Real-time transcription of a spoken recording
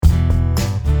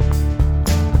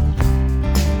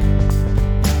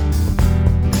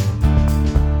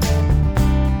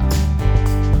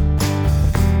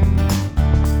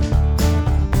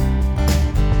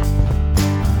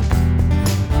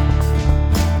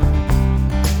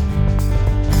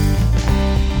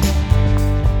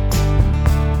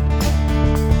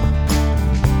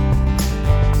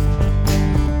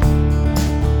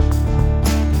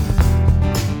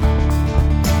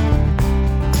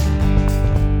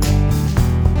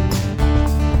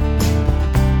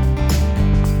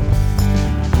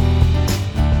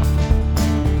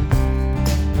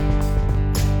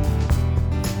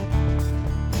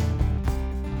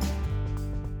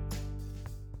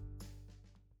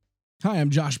Hi,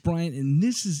 I'm Josh Bryant, and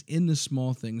this is In the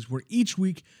Small Things, where each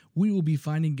week we will be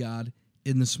finding God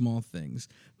in the small things.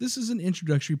 This is an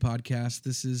introductory podcast.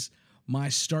 This is my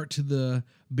start to the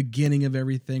beginning of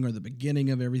everything or the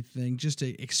beginning of everything, just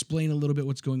to explain a little bit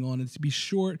what's going on and to be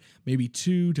short, maybe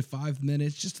 2 to 5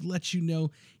 minutes, just to let you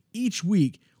know each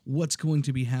week what's going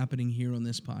to be happening here on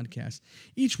this podcast.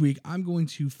 Each week, I'm going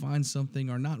to find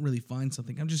something, or not really find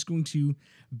something. I'm just going to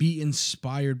be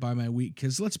inspired by my week.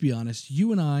 Because let's be honest,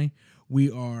 you and I,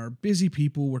 we are busy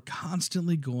people. We're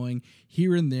constantly going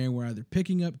here and there. We're either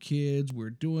picking up kids, we're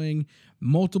doing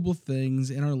multiple things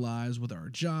in our lives with our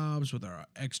jobs, with our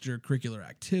extracurricular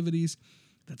activities,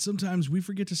 that sometimes we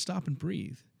forget to stop and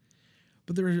breathe.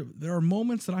 But there are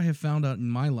moments that I have found out in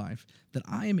my life that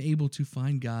I am able to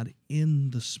find God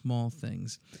in the small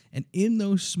things. And in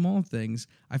those small things,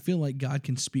 I feel like God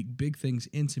can speak big things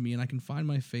into me, and I can find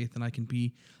my faith, and I can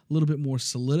be a little bit more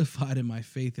solidified in my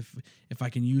faith, if I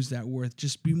can use that word,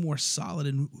 just be more solid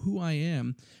in who I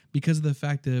am because of the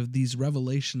fact of these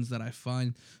revelations that I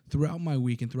find throughout my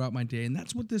week and throughout my day. And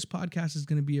that's what this podcast is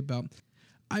going to be about.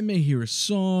 I may hear a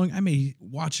song, I may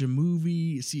watch a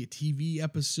movie, see a TV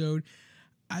episode,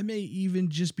 I may even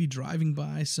just be driving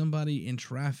by somebody in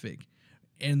traffic,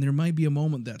 and there might be a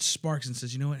moment that sparks and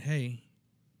says, you know what, hey,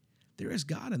 there is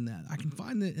God in that. I can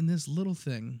find that in this little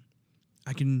thing.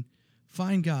 I can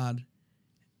find God,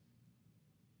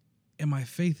 and my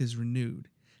faith is renewed.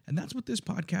 And that's what this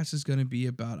podcast is going to be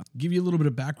about. I'll give you a little bit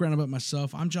of background about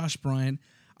myself. I'm Josh Bryant.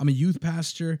 I'm a youth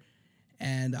pastor,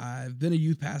 and I've been a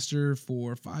youth pastor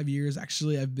for 5 years.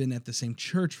 Actually, I've been at the same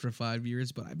church for 5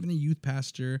 years, but I've been a youth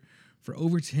pastor for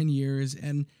over 10 years,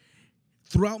 and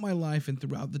throughout my life and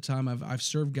throughout the time I've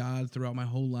served God throughout my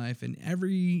whole life, and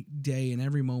every day and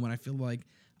every moment I feel like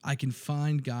I can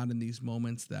find God in these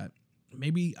moments that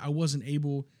maybe I wasn't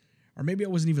able, or maybe I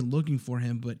wasn't even looking for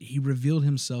him, but he revealed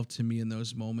himself to me in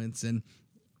those moments. And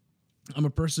I'm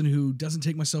a person who doesn't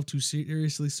take myself too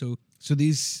seriously, so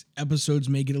these episodes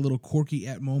may get a little quirky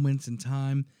at moments in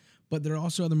time. But there are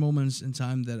also other moments in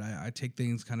time that I take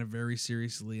things kind of very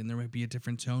seriously, and there might be a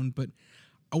different tone. But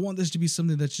I want this to be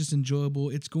something that's just enjoyable.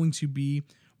 It's going to be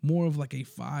more of like a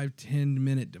 5-10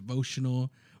 minute devotional,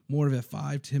 more of a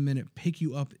 5-10 minute pick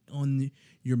you up on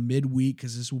your midweek,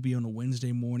 because this will be on a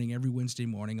Wednesday morning. Every Wednesday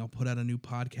morning, I'll put out a new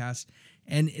podcast,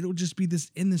 and it'll just be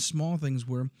this in the small things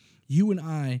where you and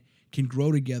I can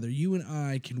grow together. You and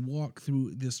I can walk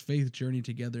through this faith journey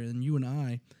together, and you and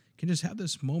I can just have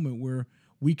this moment where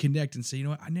we connect and say, you know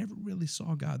what, I never really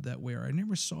saw God that way, or I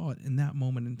never saw it in that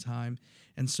moment in time.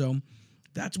 And so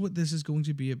that's what this is going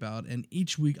to be about. And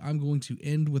each week I'm going to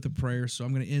end with a prayer. So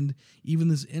I'm going to end even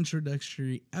this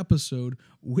introductory episode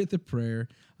with a prayer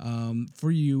for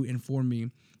you and for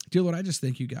me. Dear Lord, I just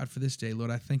thank you, God, for this day.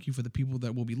 Lord, I thank you for the people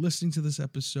that will be listening to this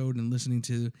episode and listening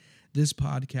to this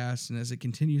podcast. And as it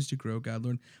continues to grow, God,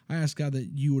 Lord, I ask, God, that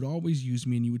you would always use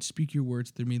me and you would speak your words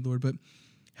through me, Lord. But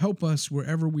help us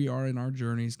wherever we are in our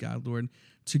journeys, God, Lord,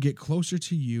 to get closer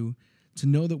to you, to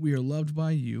know that we are loved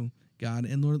by you, God.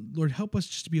 And Lord, help us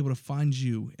just to be able to find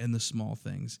you in the small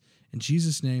things. In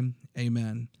Jesus' name,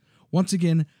 amen. Once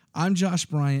again, I'm Josh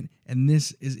Bryant, and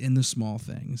this is In the Small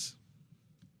Things.